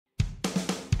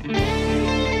Is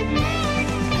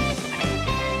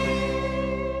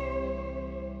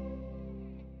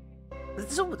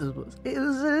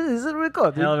it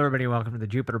recorded? Hello, everybody. Welcome to the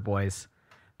Jupiter Boys.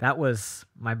 That was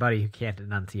my buddy who can't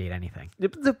enunciate anything.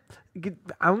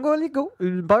 I'm going to go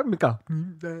in Barmica.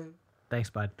 Thanks,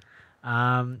 bud.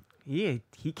 He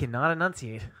cannot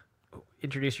enunciate.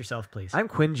 Introduce yourself, please. I'm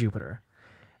Quinn Jupiter.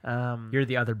 You're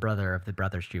the other brother of the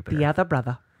brothers Jupiter. The other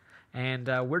brother. And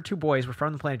we're two boys. We're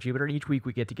from the planet Jupiter, and each week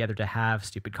we get together to have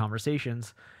stupid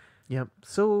conversations. Yep.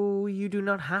 So you do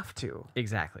not have to.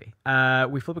 Exactly.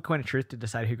 We flip a coin of truth to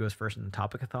decide who goes first in the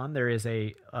topic-a-thon. There is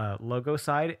a logo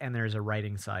side, and there's a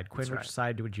writing side. Quinn, which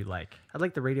side would you like? I'd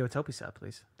like the Radiotopia side,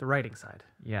 please. The writing side.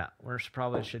 Yeah, we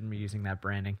probably shouldn't be using that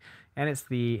branding. And it's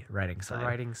the writing side. The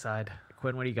writing side.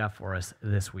 Quinn, what do you got for us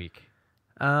this week?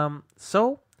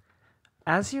 So,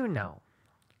 as you know,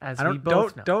 we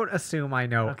both know. Don't assume I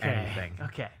know anything.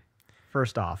 Okay.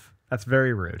 First off, that's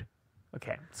very rude.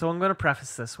 Okay. So I'm going to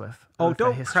preface this with. Oh,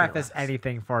 don't preface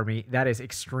anything for me. That is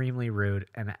extremely rude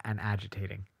and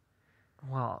agitating.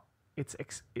 Well, it's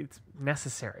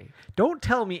necessary. Don't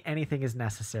tell me anything is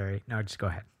necessary. No, just go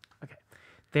ahead. Okay.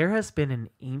 There has been an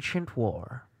ancient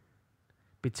war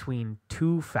between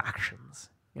two factions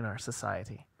in our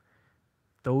society.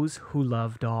 Those who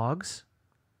love dogs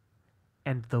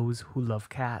and those who love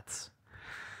cats.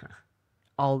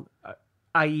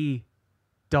 I.e.,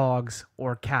 dogs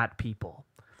or cat people.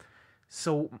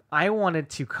 So I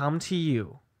wanted to come to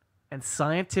you and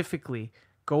scientifically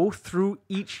go through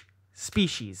each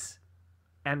species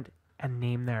and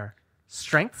name their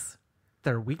strengths,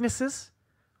 their weaknesses,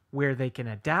 where they can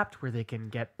adapt, where they can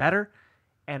get better,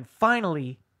 and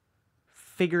finally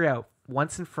figure out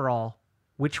once and for all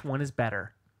which one is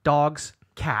better, dogs,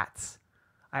 cats.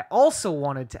 I also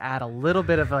wanted to add a little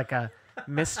bit of like a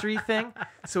mystery thing.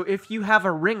 So if you have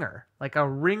a ringer, like a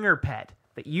ringer pet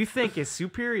that you think is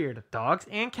superior to dogs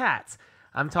and cats,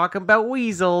 I'm talking about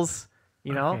weasels,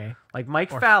 like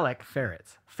Mike Phallic,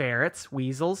 ferrets,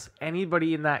 weasels,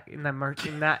 anybody in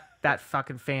that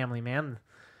fucking family, man.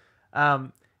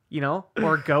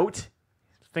 Or goat.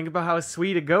 Think about how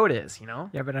sweet a goat is,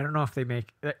 Yeah, but I don't know if they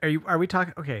make. Are we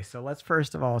talking? Okay, so let's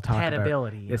first of all talk pet about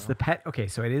ability. It's the pet. Okay,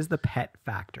 so it is the pet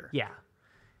factor. Yeah,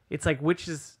 it's like which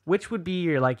would be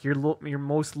your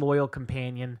most loyal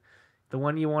companion, the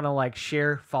one you want to like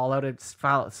share Fallout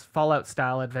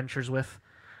style adventures with.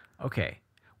 Okay,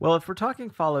 well if we're talking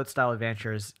Fallout style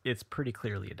adventures, it's pretty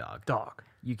clearly a dog.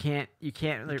 You can't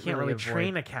really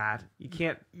train a cat. You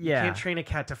can't train a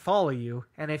cat to follow you,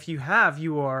 and if you have,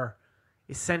 you are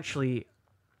essentially.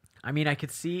 I mean, I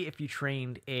could see if you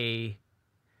trained like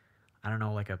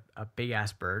a big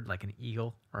ass bird, like an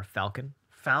eagle or a falcon.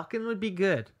 Falcon would be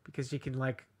good because you can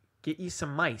like get you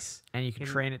some mice, and you can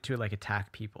train it to like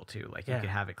attack people too. Like you could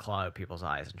have it claw out people's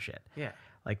eyes and shit. Yeah,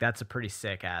 like that's a pretty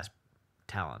sick ass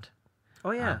talent.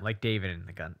 Oh yeah, like David in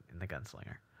the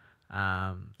Gunslinger.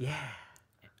 Yeah,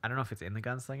 I don't know if it's in the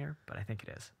Gunslinger, but I think it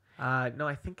is. No,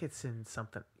 I think it's in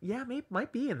something. Yeah,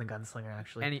 might be in the Gunslinger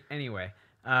actually. Anyway,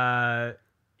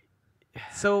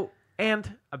 so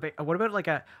and what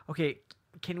about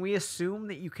can we assume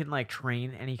that you can like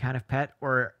train any kind of pet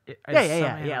or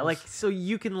yeah, like so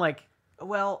you can like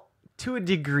to a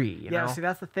degree, you know? See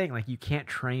that's the thing, like you can't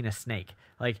train a snake.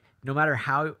 Like no matter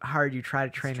how hard you try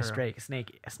to train a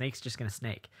snake's just gonna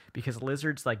snake because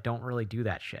lizards like don't really do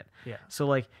that shit. Yeah. So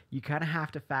like you kind of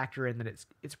have to factor in that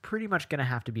it's pretty much gonna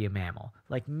have to be a mammal.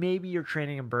 Like maybe you're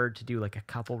training a bird to do like a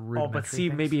couple rudimentary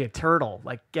things. Maybe a turtle,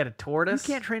 like get a tortoise.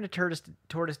 You can't train a tortoise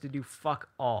to do fuck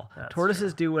all.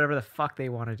 Tortoises do whatever the fuck they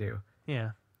want to do.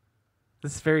 Yeah.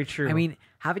 This is very true. I mean,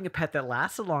 having a pet that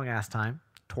lasts a long ass time.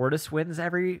 Tortoise wins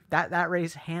that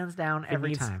race hands down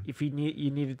every time. If you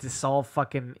needed to solve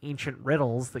fucking ancient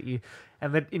riddles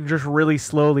and just really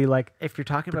slowly, like if you're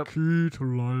talking about key to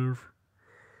life,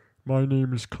 my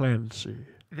name is Clancy,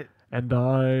 and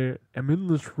I am in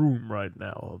this room right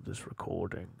now of this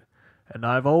recording, and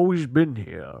I've always been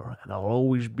here, and I'll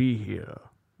always be here.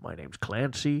 My name's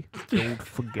Clancy. Don't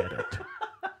forget it.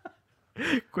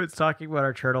 Quit talking about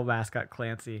our turtle mascot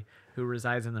Clancy, who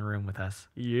resides in the room with us.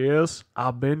 Yes,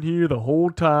 I've been here the whole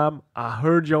time. I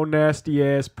heard your nasty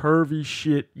ass pervy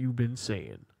shit you've been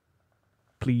saying.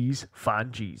 Please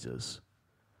find Jesus.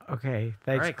 Okay,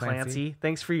 thanks, all right, Clancy.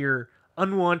 Thanks for your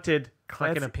unwanted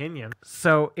fucking opinion.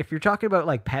 So, if you're talking about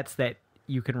like pets that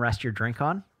you can rest your drink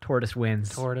on, tortoise wins.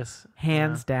 Tortoise,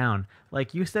 hands down.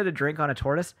 Like you set a drink on a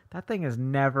tortoise, that thing is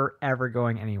never ever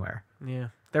going anywhere. Yeah.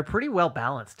 They're pretty well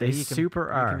balanced. They super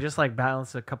are. You can just like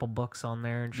balance a couple books on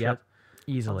there and shit.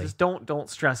 Easily. Just don't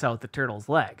stress out the turtle's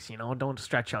legs. You know, don't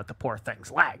stretch out the poor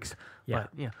thing's legs. Yeah. But,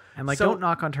 yeah. And like, So, don't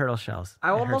knock on turtle shells. I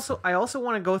also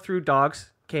want to go through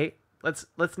dogs. Okay,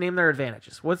 let's name their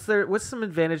advantages. What's some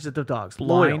advantage of the dogs?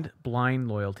 Blind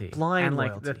loyalty. Blind and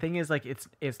like loyalty. the thing is like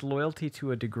it's loyalty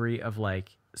to a degree of like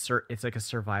it's like a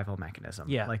survival mechanism.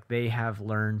 Yeah. Like they have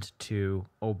learned to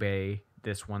obey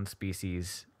this one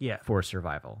species Yeah. for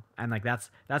survival. And like that's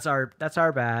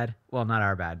our bad. Well, not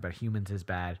our bad, but humans is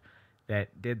bad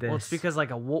that did this. Well, it's because like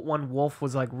one wolf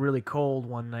was like really cold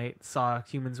one night, saw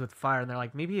humans with fire, and they're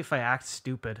like, maybe if I act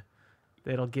stupid,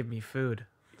 it'll give me food.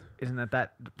 Isn't that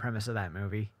the premise of that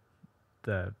movie?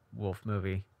 The wolf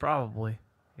movie. Probably.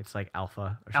 It's like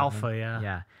Alpha or something. Alpha,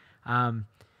 yeah. Yeah.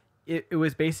 It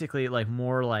was basically like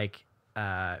more like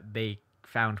they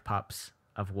found pups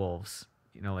of wolves,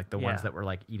 you know, like the ones Yeah. that were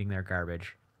like eating their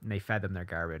garbage, and they fed them their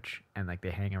garbage, and like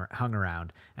they hung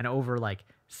around, and over like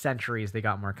centuries they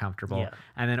got more comfortable, Yeah.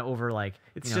 and then over like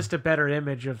It's just a better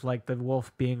image of like the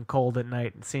wolf being cold at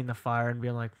night and seeing the fire and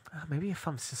being like, oh, maybe if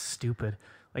I'm just stupid,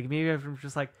 like maybe if I'm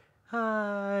just like,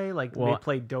 hi, like Well, they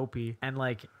play dopey and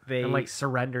like they and like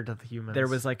surrender to the humans. there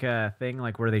was like a thing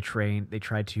like where they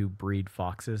tried to breed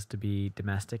foxes to be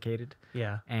domesticated,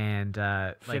 yeah, and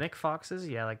like Finnick foxes,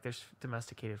 yeah, like there's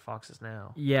domesticated foxes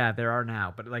now. yeah, there are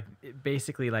now, but like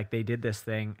basically like they did this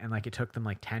thing and like it took them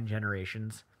like 10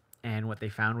 generations, and what they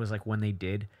found was like when they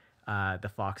did,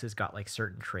 the foxes got like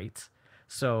certain traits,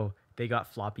 so they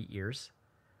got floppy ears.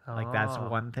 Like that's Oh.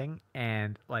 one thing,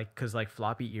 and like because like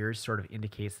floppy ears sort of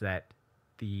indicates that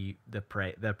the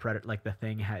predator, like the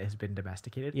thing has been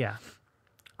domesticated. Yeah,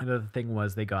 Another thing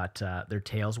was they got their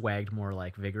tails wagged more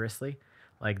like vigorously,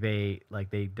 like they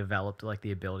developed like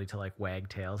the ability to like wag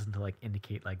tails and to like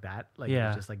indicate like that, like it Yeah.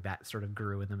 was just like that sort of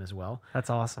grew in them as well. that's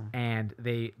awesome. And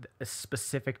a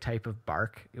specific type of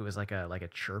bark, it was like a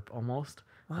chirp almost.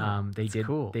 Wow, They that's did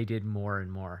cool. they did more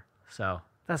and more. So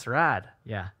That's rad.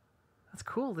 yeah. That's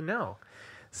cool to know.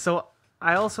 So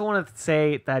I also want to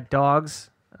say that dogs,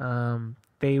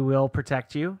 they will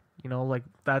protect you. You know, like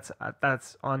that's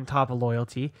on top of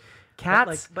loyalty.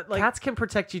 Cats, but like, cats can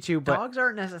protect you too. But Dogs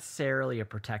aren't necessarily a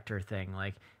protector thing.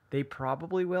 Like they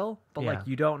probably will, but Yeah. like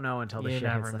you don't know until the You shit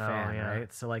hits never the know, fan, yeah.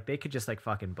 right? So like they could just like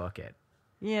fucking book it.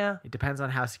 yeah, It depends on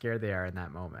how scared they are in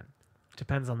that moment.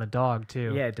 depends on the dog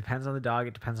too. Yeah, it depends on the dog.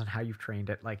 It depends on how you've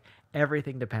trained it. Like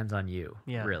everything depends on you,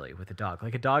 Yeah. really, with a dog.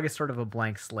 Like a dog is sort of a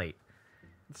blank slate.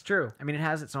 it's true. I mean, it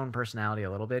has its own personality a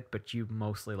little bit, but you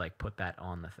mostly like put that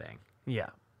on the thing. Yeah,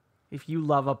 if you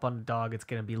love up on a dog, it's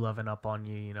gonna be loving up on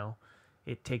you. You know,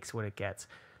 it takes what it gets.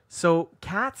 So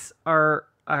cats are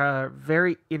a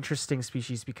very interesting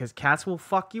species because cats will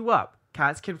fuck you up.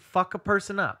 Cats can fuck a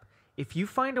person up. If you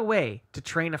find a way to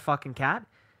train a fucking cat,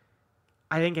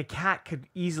 I think a cat could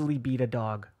easily beat a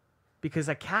dog because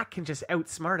a cat can just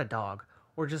outsmart a dog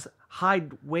or just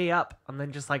hide way up and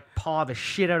then just like paw the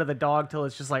shit out of the dog till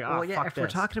it's just like, oh, Well, yeah, fuck if this. we're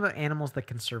talking about animals that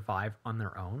can survive on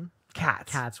their own,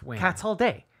 Cats win. Cats all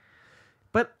day.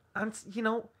 But I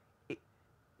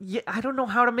don't know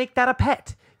how to make that a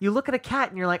pet. You look at a cat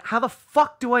and you're like, how the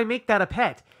fuck do I make that a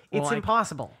pet? Well, It's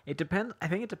impossible. It depends. I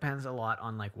think it depends a lot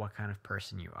on like what kind of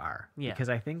person you are. Yeah. Because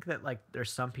I think that like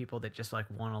there's some people that just like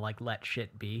want to like let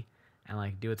shit be and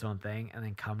like do its own thing and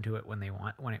then come to it when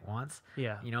it wants.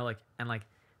 Yeah. You know, like and like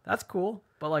that's cool.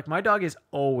 But like my dog is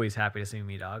always happy to see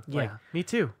me, dog. Yeah, Like me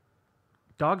too.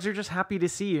 Dogs are just happy to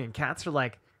see you, and cats are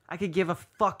like, I could give a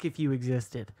fuck if you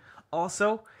existed.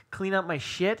 Also, clean up my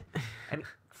shit and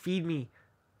feed me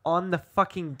on the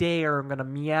fucking day, or I'm gonna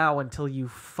meow until you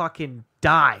fucking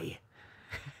die.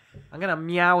 I'm gonna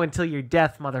meow until your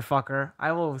death, motherfucker.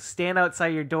 I will stand outside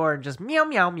your door and just meow,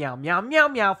 meow, meow, meow, meow,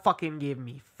 meow. Fucking give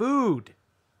me food.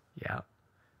 yeah.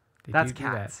 They That's do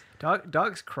that. cats.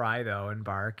 Dogs cry though and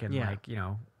bark and Yeah. like, you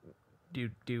know,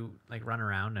 do like run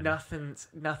around and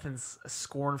Nothing's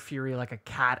scorn fury like a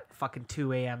cat at fucking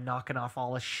 2 a.m. knocking off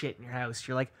all the shit in your house.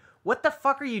 You're like, what the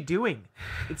fuck are you doing?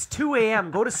 It's 2 a.m.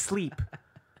 Go to sleep.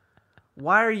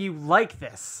 Why are you like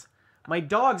this? My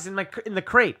dog's in the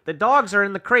crate. The dogs are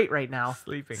in the crate right now,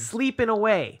 sleeping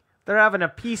away. They're having a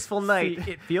peaceful night.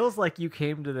 See, it feels like you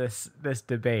came to this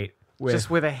debate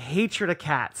with a hatred of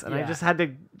cats, and I Yeah.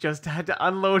 just had to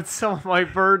unload some of my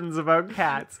burdens about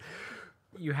cats.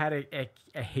 You had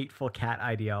a hateful cat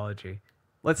ideology.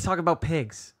 Let's talk about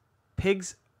pigs.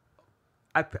 Pigs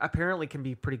apparently can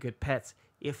be pretty good pets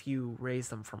if you raise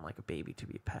them from like a baby to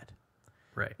be a pet.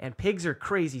 Right. And pigs are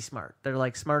crazy smart. They're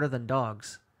like smarter than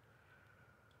dogs.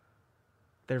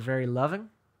 They're very loving.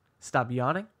 Stop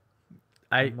yawning.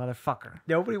 Motherfucker.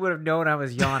 Nobody would have known I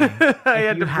was yawning. I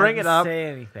had to bring it up, Say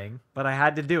anything. but I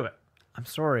had to do it. I'm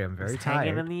sorry. I'm very It's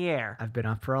hanging tired. in the air. I've been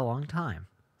up for a long time.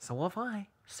 So have I.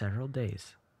 Several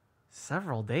days.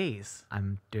 Several days.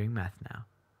 I'm doing meth now.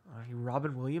 Are you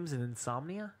Robin Williams in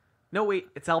Insomnia? No, wait.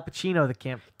 It's Al Pacino that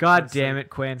can't. God damn it,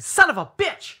 Quinn. Son of a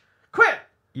bitch! Quinn!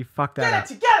 You fucked that up.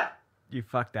 Get it together! You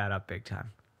fucked that up big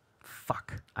time.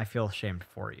 Fuck. I feel ashamed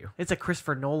for you. It's a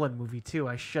Christopher Nolan movie, too.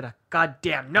 I should have.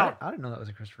 Goddamn, no. I didn't know that was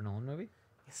a Christopher Nolan movie.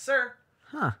 Yes, sir.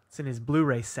 Huh. It's in his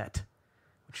Blu-ray set,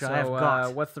 which So, I have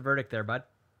got. what's the verdict there, bud?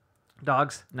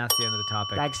 Dogs. And that's the end of the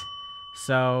topic. Dags.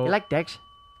 So, You like Dags?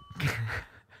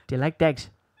 Do you like Dags?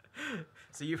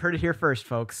 so you've heard it here first,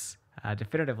 folks.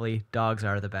 Definitively, dogs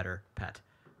are the better pet.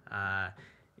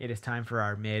 It is time for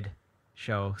our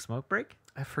mid-show smoke break.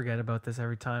 I forget about this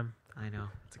every time. I know.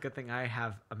 It's a good thing I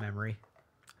have a memory.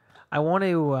 I want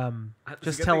to It's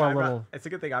just good tell thing a I'm not- little. It's a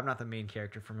good thing I'm not the main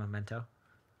character from Memento.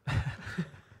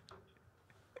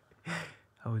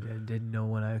 I didn't know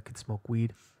when I could smoke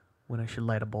weed, when I should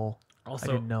light a bowl.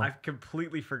 Also, I didn't know. I've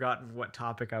completely forgotten what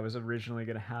topic I was originally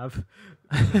going to have.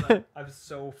 I'm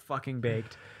so fucking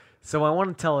baked. So I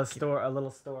want to tell a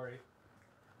little story.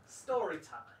 Story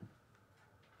time.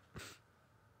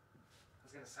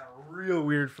 It's gonna sound real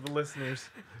weird for the listeners.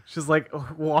 It's just like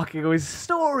walking away.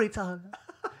 Story time.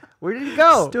 Where did he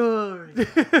go? Story.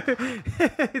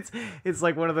 it's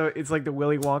like one of the. It's like the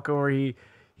Willy Wonka where he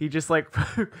just like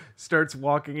starts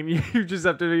walking and you just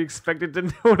have to be expected to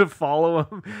know to follow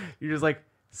him. You're just like,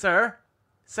 sir,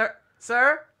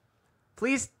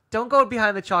 please don't go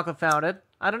behind the chocolate fountain.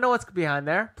 I don't know what's behind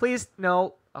there. Please,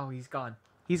 no. Oh, he's gone.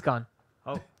 He's gone.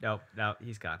 Oh, no,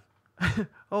 he's gone.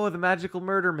 Oh, the magical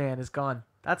murder man is gone.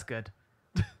 That's good.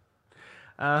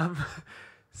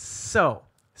 So,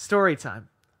 story time.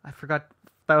 I forgot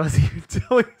that was you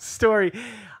telling a story.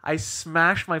 I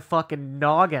smashed my fucking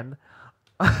noggin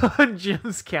on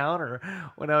Jim's counter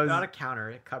when I was Not a counter,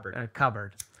 a cupboard. in a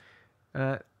cupboard.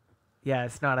 Yeah,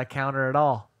 it's not a counter at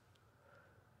all.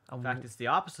 In fact, it's the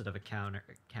opposite of a counter.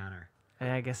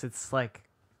 And I guess it's like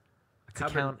A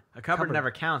cupboard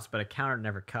never counts, but a counter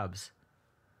never cubs.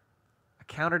 a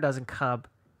counter doesn't cub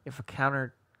if a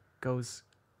counter goes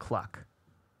cluck.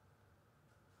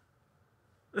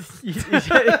 You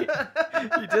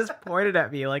just pointed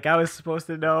at me like I was supposed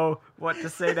to know what to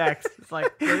say next. It's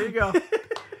like, there you go.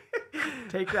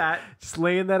 Take that. Just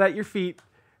laying that at your feet.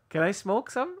 Can I smoke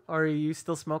some, or are you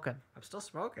still smoking? I'm still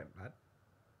smoking, bud.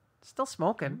 Still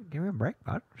smoking. Give me a break,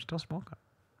 bud. I'm still smoking.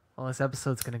 Well, this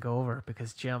episode's gonna go over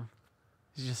because Jim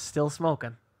is just still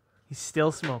smoking. He's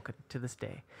still smoking to this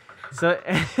day. So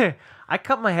I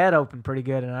cut my head open pretty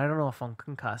good, and I don't know if I'm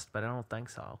concussed, but I don't think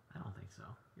so. I don't think so.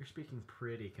 You're speaking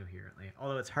pretty coherently,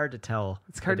 although it's hard to tell.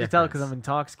 It's hard to tell because I'm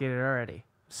intoxicated already,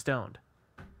 stoned,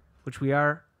 which we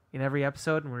are in every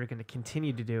episode, and we're going to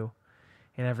continue to do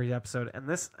in every episode. And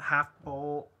this half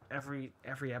bowl every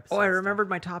episode. Oh, I remembered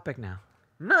my topic now.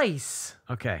 Nice.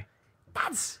 Okay.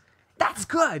 That's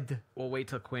good. We'll wait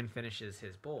till Quinn finishes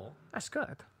his bowl. That's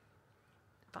good.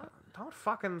 Don't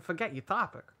fucking forget your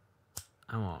topic.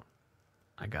 I won't.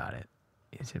 I got it.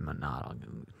 It's in my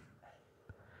noggin.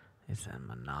 It's in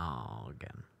my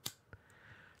noggin.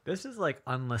 This is like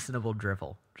unlistenable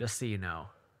drivel, just so you know.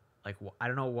 Like, I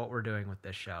don't know what we're doing with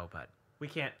this show, but We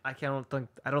can't. I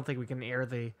don't think we can air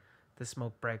the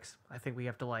smoke breaks. I think we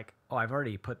have to like. oh, I've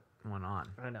already put one on.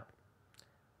 I don't know.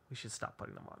 We should stop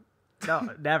putting them on.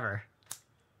 No, never.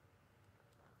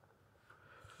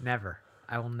 Never.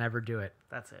 I will never do it.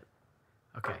 That's it.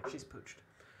 Okay. She's pooched.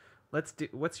 Let's do.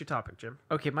 What's your topic, Jim?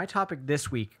 Okay, my topic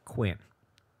this week, Quinn.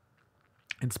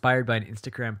 Inspired by an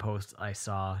Instagram post I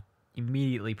saw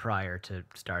immediately prior to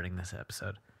starting this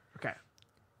episode. Okay.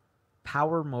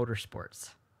 Power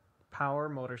Motorsports. Power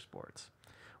Motorsports.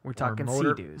 We're Or talking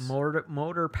motor, Sea-Doos.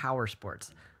 motor power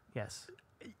sports. Yes.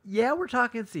 Yeah, we're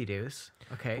talking Sea-Doos.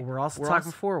 Okay. But we're also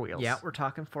talking four wheels. Yeah, we're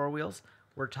talking four wheels.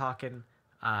 We're talking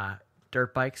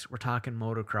dirt bikes. We're talking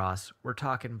motocross. We're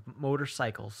talking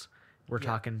motorcycles. We're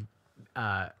talking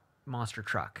monster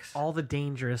trucks. all the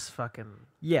dangerous fucking.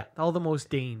 Yeah. All the most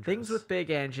dangerous Things with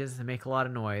big engines that make a lot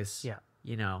of noise. Yeah.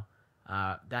 You know,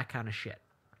 that kind of shit.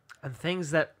 and things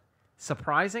that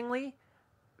surprisingly,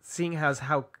 seeing as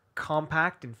how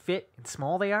compact and fit and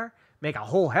small they are, make a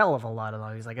whole hell of a lot of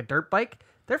noise. Like a dirt bike,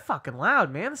 they're fucking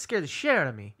loud, man. They scare the shit out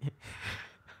of me.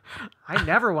 I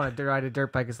never want to ride a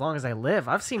dirt bike as long as I live.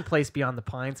 I've seen Place Beyond the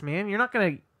Pines, man. You're not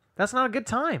gonna. That's not a good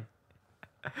time.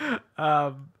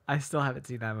 I still haven't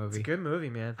seen that movie. It's a good movie,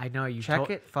 man. I know you Check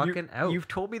it fucking out. You've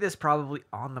told me this probably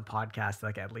on the podcast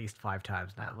like at least 5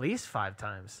 times now. At least 5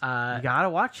 times. Uh, You gotta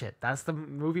watch it. That's the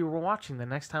movie we're watching the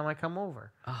next time I come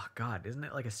over. Oh God, isn't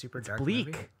it like a super dark bleak.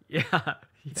 movie? Yeah.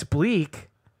 It's bleak.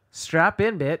 Strap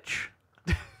in, bitch.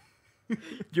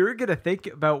 You're gonna think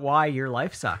about why your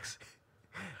life sucks.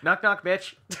 Knock knock,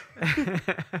 bitch.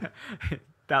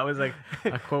 That was like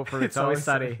a quote from It's Always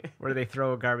Sunny, where they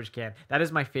throw a garbage can. That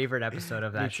is my favorite episode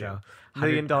of that show. $1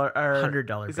 million or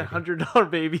 $100 is baby. $100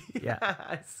 baby. Yeah.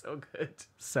 It's so good.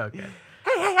 So good.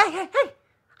 Hey, I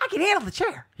can handle the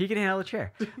chair. He can handle a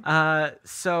chair.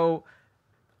 So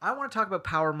I want to talk about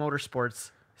Power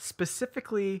Motorsports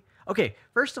specifically. Okay,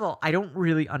 first of all, I don't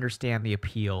really understand the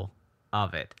appeal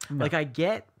of it. No. Like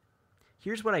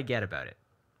here's what I get about it.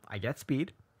 I get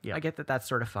speed. Yeah. I get that that's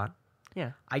sort of fun.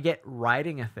 Yeah. I get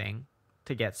riding a thing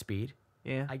to get speed.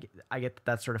 Yeah. I get that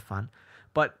that's sort of fun.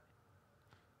 But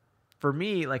for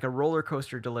me, like a roller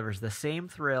coaster delivers the same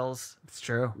thrills It's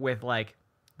true. with like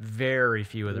very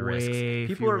few of the risks. Way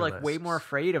People are fewer like way risks. more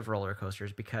afraid of roller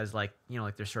coasters because like, you know,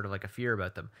 like there's sort of like a fear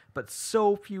about them. But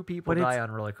so few people But die it's-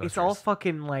 on roller coasters. It's all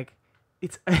fucking like,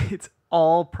 it's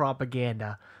all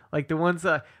propaganda. Like the ones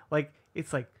that like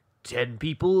it's like 10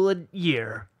 people a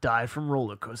year die from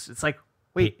roller coasters. It's like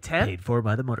wait, 10? paid for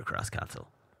by the Motocross Council.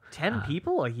 10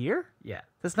 people a year? Yeah.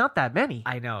 That's not that many.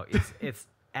 I know. It's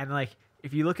and like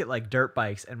if you look at like dirt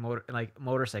bikes and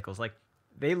motorcycles, like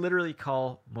they literally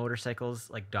call motorcycles,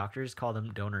 like doctors call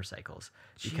them donor cycles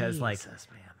because Jesus,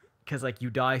 man. because like you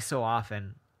die so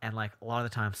often and like a lot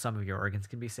of the time some of your organs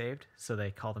can be saved, so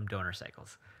they call them donor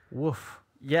cycles. Woof.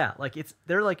 Yeah, like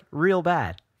they're like real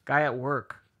bad. Guy at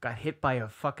work got hit by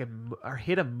or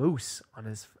hit a moose on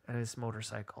his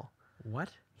motorcycle. What?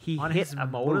 He on hit his a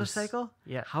motorcycle? moose.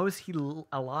 Yeah. How is he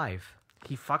alive?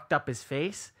 He fucked up his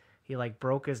face. He like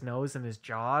broke his nose and his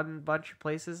jaw in a bunch of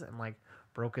places and like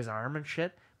broke his arm and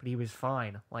shit, but he was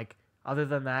fine. Like other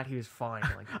than that, he was fine.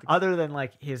 Like Other than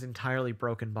like his entirely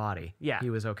broken body, Yeah. he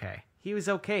was okay. he was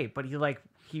okay, but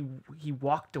he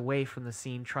walked away from the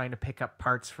scene trying to pick up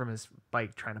parts from his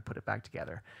bike, trying to put it back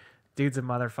together. Dude's a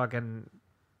motherfucking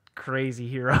crazy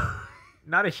hero.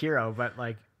 Not a hero, but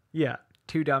like Yeah.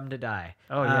 too dumb to die.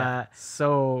 Oh yeah.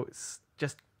 So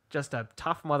just a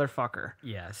tough motherfucker.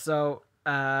 Yeah. So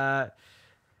I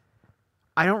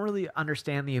don't really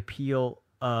understand the appeal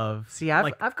of. See, I've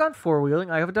like, I've gone four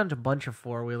wheeling. I've done a bunch of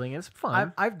four wheeling. It's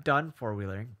fun. I've done four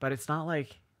wheeling, but it's not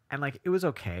like and like it was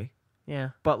okay, yeah.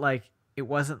 but like it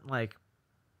wasn't like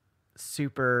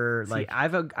super See, like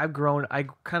I've grown. I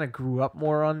kind of grew up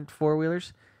more on four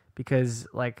wheelers because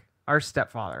like our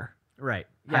stepfather right.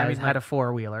 had a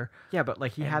four wheeler. Yeah, but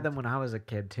like he had and- them when I was a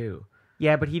kid too.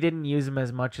 Yeah, but he didn't use them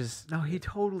as much as No, he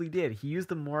totally did. He used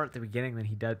them more at the beginning than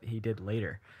he did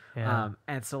later. Yeah.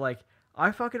 And so like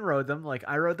I fucking rode them. Like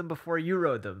I rode them before you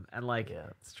rode them, and like yeah,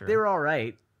 that's true. they were all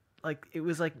right. Like it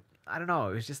was like I don't know.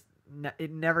 It was just it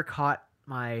never caught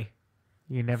my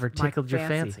You never tickled your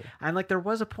fancy. And like there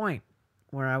was a point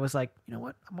where I was like, you know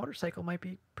what, a motorcycle might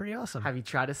be pretty awesome. Have you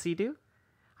tried a Sea-Doo?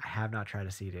 I have not tried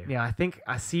a Sea-Doo. Yeah, I think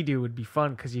a Sea-Doo would be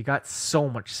fun because you got so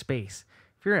much space.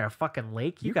 If you're in a fucking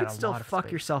lake, You got could a still lot of fuck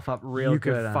space. yourself up real You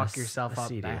good. could on fuck a yourself up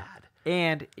Sea-Doo. bad.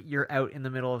 And you're out in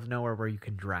the middle of nowhere where you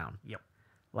can drown. Yep.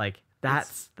 Like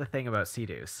that's the thing about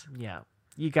Sea-Doos. Yeah.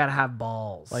 You gotta have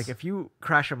balls. Like if you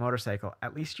crash a motorcycle,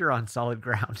 at least you're on solid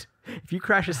ground. If you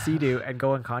crash a Sea-Doo and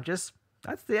go unconscious,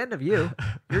 that's the end of you.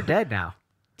 You're dead now.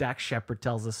 Dax Shepard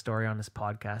tells a story on his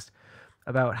podcast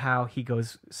about how he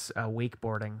goes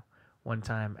wakeboarding one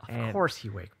time, Of course he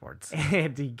wakeboards.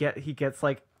 and he gets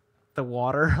like the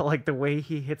water, like the way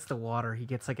he hits the water, he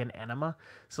gets like an enema.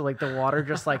 So like the water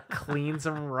just like cleans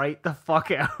him right the fuck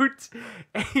out,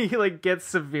 and he like gets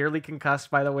severely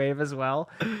concussed by the wave as well,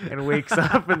 and wakes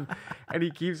up and he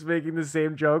keeps making the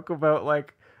same joke about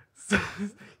like.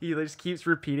 He just keeps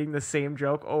repeating the same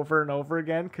joke over and over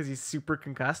again because he's super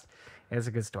concussed. It's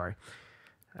a good story.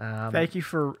 Thank you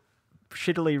for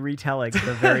shittily retelling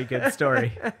the very good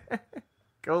story.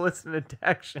 Go listen to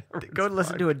Dax Shepard's Go and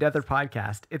listen to another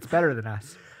podcast. It's better than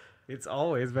us. It's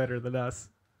always better than us.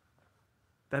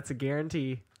 That's a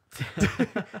guarantee.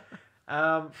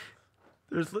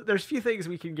 There's few things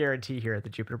we can guarantee here at the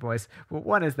Jupiter Boys. Well,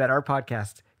 one is that our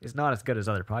podcast is not as good as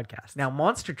other podcasts. Now,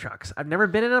 monster trucks. I've never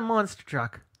been in a monster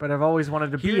truck, but I've always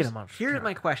wanted to be in a monster here's truck.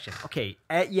 my question. Okay,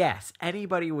 yes,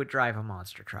 anybody would drive a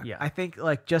monster truck. Yeah. I think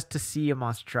like just to see a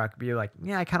monster truck, be like,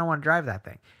 yeah, I kind of want to drive that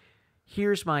thing.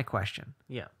 Here's my question.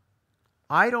 Yeah.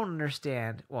 I don't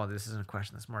understand. Well, this isn't a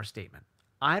question. That's more a statement.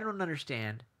 I don't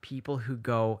understand people who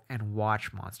go and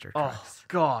watch monster Oh, trucks.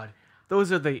 God.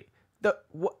 Those are the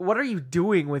what are you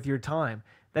doing with your time?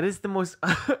 That is the most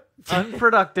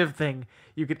unproductive thing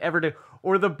you could ever do.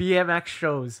 Or the BMX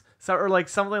shows. So, or like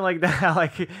something like that.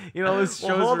 Like, you know, those shows.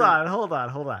 Well, hold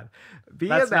on.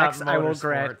 That's not BMX, I will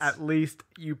grant, motorsports. at least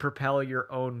you propel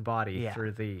your own body Yeah.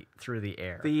 through the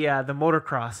air. The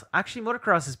motocross. Actually,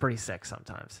 motocross is pretty sick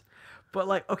sometimes. But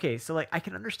like, okay, so like I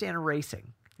can understand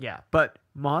racing, Yeah. but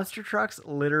monster trucks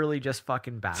literally just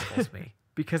fucking baffles me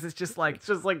because it's just like It's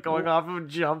just like going off of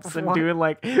jumps and What? doing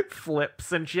like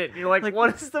flips and shit. And you're like,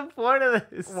 what is the point of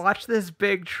this? watch this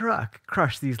big truck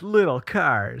crush these little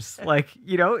cars. Like,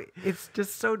 you know, it's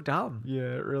just so dumb. Yeah,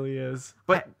 it really is.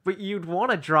 But you'd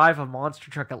want to drive a monster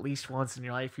truck at least once in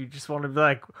your life. You just want to be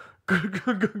like,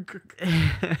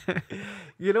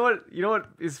 you know what? You know what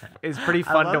is pretty I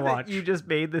fun love to that watch. you just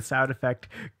made the sound effect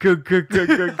 "gug"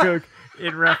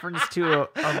 in reference to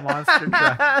a monster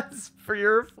truck. That's for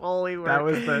your Foley work.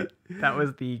 That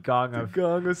was the gong of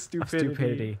gong of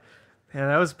stupidity. Yeah,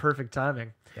 that was perfect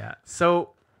timing. Yeah.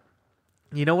 So,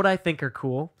 you know what I think are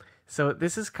cool? So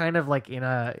this is kind of like in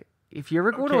a. If you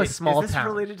ever go to a small is this town,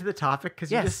 related to the topic?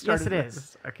 Because Yes, yes, it is.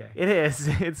 This. Okay. it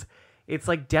is. It's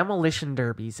like demolition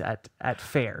derbies at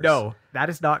fairs. No, that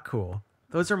is not cool.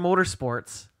 Those are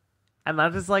motorsports, and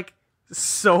that is like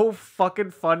so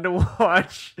fucking fun to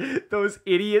watch. Those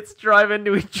idiots drive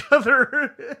into each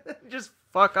other, just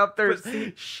fuck up their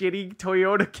shitty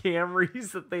Toyota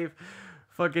Camrys that they've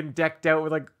fucking decked out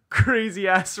with like crazy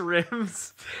ass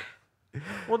rims.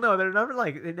 Well, no, they're never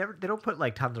like they don't put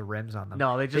like tons of rims on them.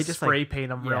 No, they just spray like, paint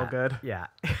them real good. Yeah.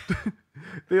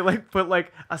 They like put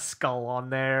like a skull on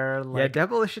there. Like, Yeah,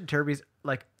 demolition derbies.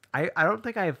 Like I don't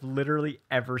think I've literally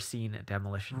ever seen a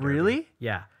demolition derby. Really?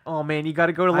 Yeah. Oh man, you got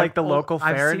to go to like the local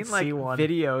fair I've and seen like see one.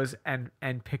 videos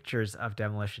and pictures of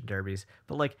demolition derbies,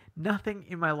 but like nothing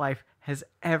in my life has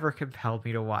ever compelled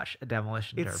me to watch a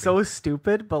demolition derby. It's so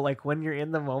stupid, but like when you're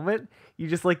in the moment, you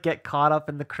just like get caught up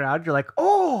in the crowd. You're like,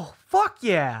 oh fuck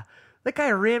yeah, that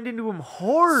guy rammed into him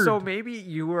hard. So maybe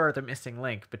you are the missing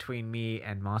link between me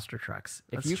and monster trucks.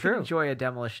 If That's you true. can enjoy a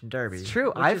demolition derby, It's true.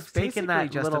 which I've is taken that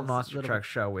basically just little- a monster little- truck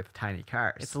show with tiny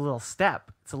cars. it's a little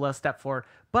step. It's a little step forward.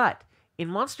 But in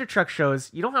monster truck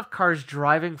shows, you don't have cars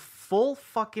driving full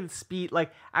fucking speed.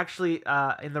 Like actually,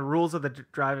 in the rules of the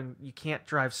driving, you can't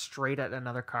drive straight at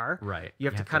another car. Right. You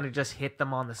have to kind of just hit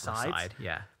them on the on the sides. side.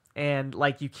 Yeah. And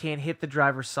like you can't hit the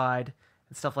driver's side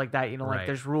and stuff like that. You know, like Right.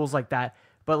 there's rules like that.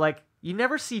 But like you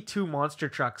never see two monster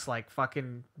trucks like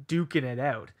fucking duking it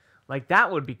out. Like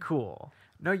that would be cool.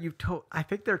 No, I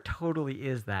think there totally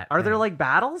is that. Are there thing. like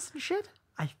battles and shit?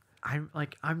 I'm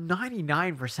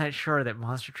 99% sure that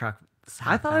monster truck.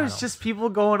 I thought it was just people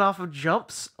going off of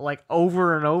jumps like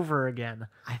over and over again.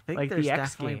 I think like there's the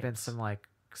X definitely been Games.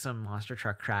 some monster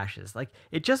truck crashes. Like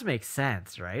it just makes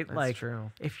sense, right? That's like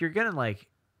true. if you're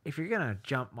gonna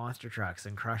jump monster trucks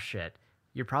and crush shit,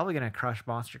 you're probably gonna crush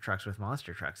monster trucks with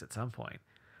monster trucks at some point.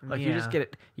 Like you just Yeah.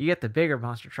 you get the bigger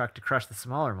monster truck to crush the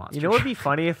smaller monster. You know what'd be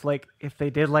funny if they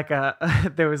did like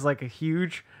there was like a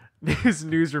huge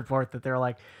news report that they're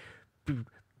like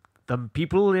the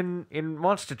people in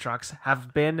monster trucks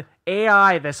have been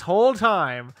AI this whole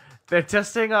time. They're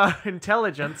testing our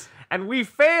intelligence and we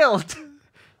failed.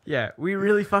 Yeah, we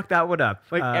really fucked that one up.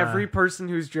 Like every person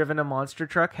who's driven a monster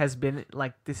truck has been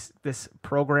like this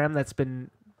program that's been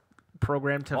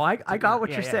programmed to. Oh, I got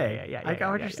what you're yeah, saying. Yeah, I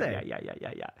got what yeah, you're saying.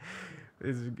 Yeah.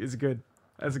 Is good.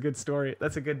 That's a good story.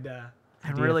 That's a good.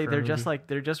 And idea really, for a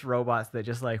they're just robots that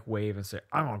just like wave and say,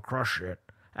 "I'm gonna crush it,"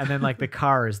 and then like the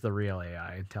car is the real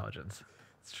AI intelligence.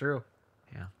 It's true.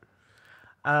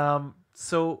 Yeah.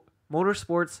 So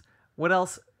motorsports. What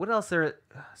else? What else there?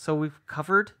 So we've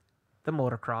covered the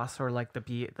motocross or like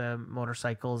the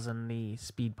motorcycles and the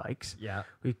speed bikes. Yeah.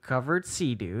 We've covered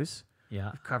Sea-Doos.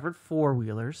 Yeah. We've covered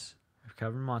four-wheelers. We've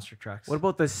covered monster trucks. What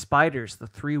about the spiders, the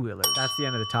three-wheelers? That's the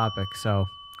end of the topic, so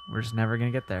we're just never gonna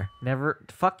get there. Never.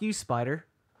 Fuck you, spider.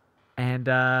 And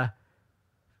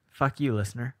fuck you,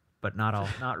 listener, but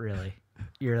not really.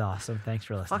 You're awesome. Thanks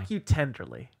for listening. Fuck you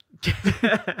tenderly.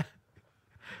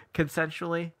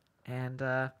 Consensually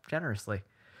and generously.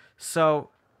 So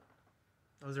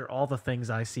Those are all the things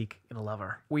I seek in a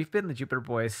lover. we've been the Jupiter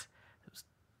Boys,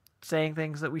 saying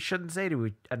things that we shouldn't say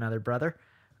to another brother.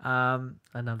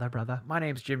 Another brother. My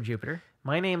name's Jim Jupiter.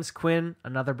 My name's Quinn,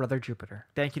 another brother Jupiter.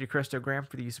 Thank you to Christo Graham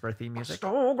for the use of our theme music.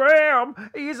 So Graham,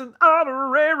 he's an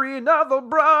honorary another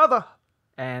brother.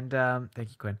 And thank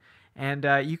you, Quinn. And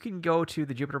you can go to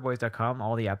thejupiterboys.com.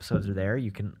 All the episodes are there.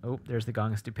 You can. Oh, there's the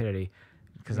gong of stupidity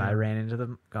because I ran into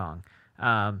the gong.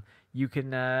 You can.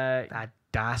 That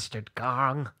dastard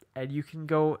gong. And you can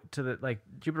go to the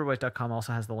jupiterboys.com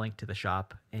also has the link to the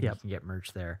shop, and Yep. you can get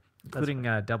merch there, including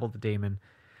Double the Damon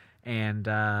and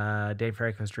Dave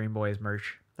Franco's Dream Boys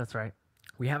merch. That's right.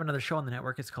 We have another show on the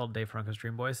network. It's called Dave Franco's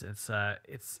Dream Boys. It's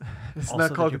It's also not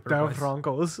the called Jupiter Dave Boys.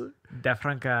 Franco's. Dave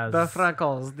Franco's. The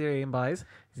Franco's Dream Boys.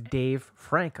 It's Dave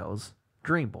Franco's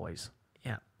Dream Boys.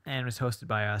 Yeah, and it was hosted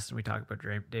by us, and we talk about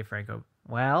Dave Franco.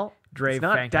 Well, Dave it's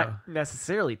not Franco.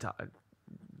 necessarily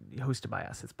hosted by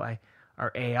us. It's by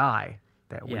our AI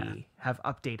that Yeah. we have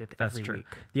updated That's every true. week.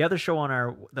 The other show on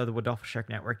the Wadolpha Shark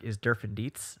Network is Durf and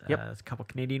Dietz. Yep. It's a couple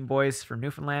Canadian boys from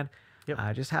Newfoundland.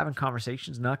 Yep. Just having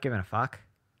conversations, not giving a fuck.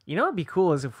 You know what'd be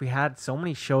cool is if we had so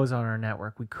many shows on our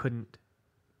network, we couldn't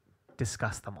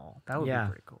discuss them all. That would Yeah. be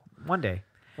pretty cool. One day.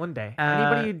 One day. Uh,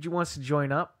 Anybody who wants to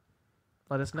join up,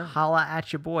 let us know. Holla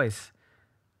at you boys.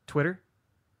 Twitter,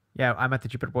 Yeah, I'm at the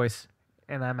Jupiter Boys.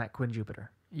 and I'm at Quinn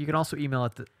Jupiter. You can also email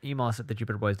us at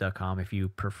thejupiterboys.com if you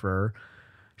prefer.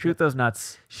 Shoot those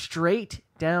nuts. Straight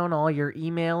down all your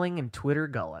emailing and Twitter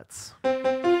gullets.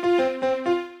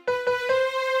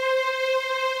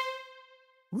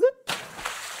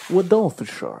 Wadolpha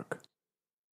Shark.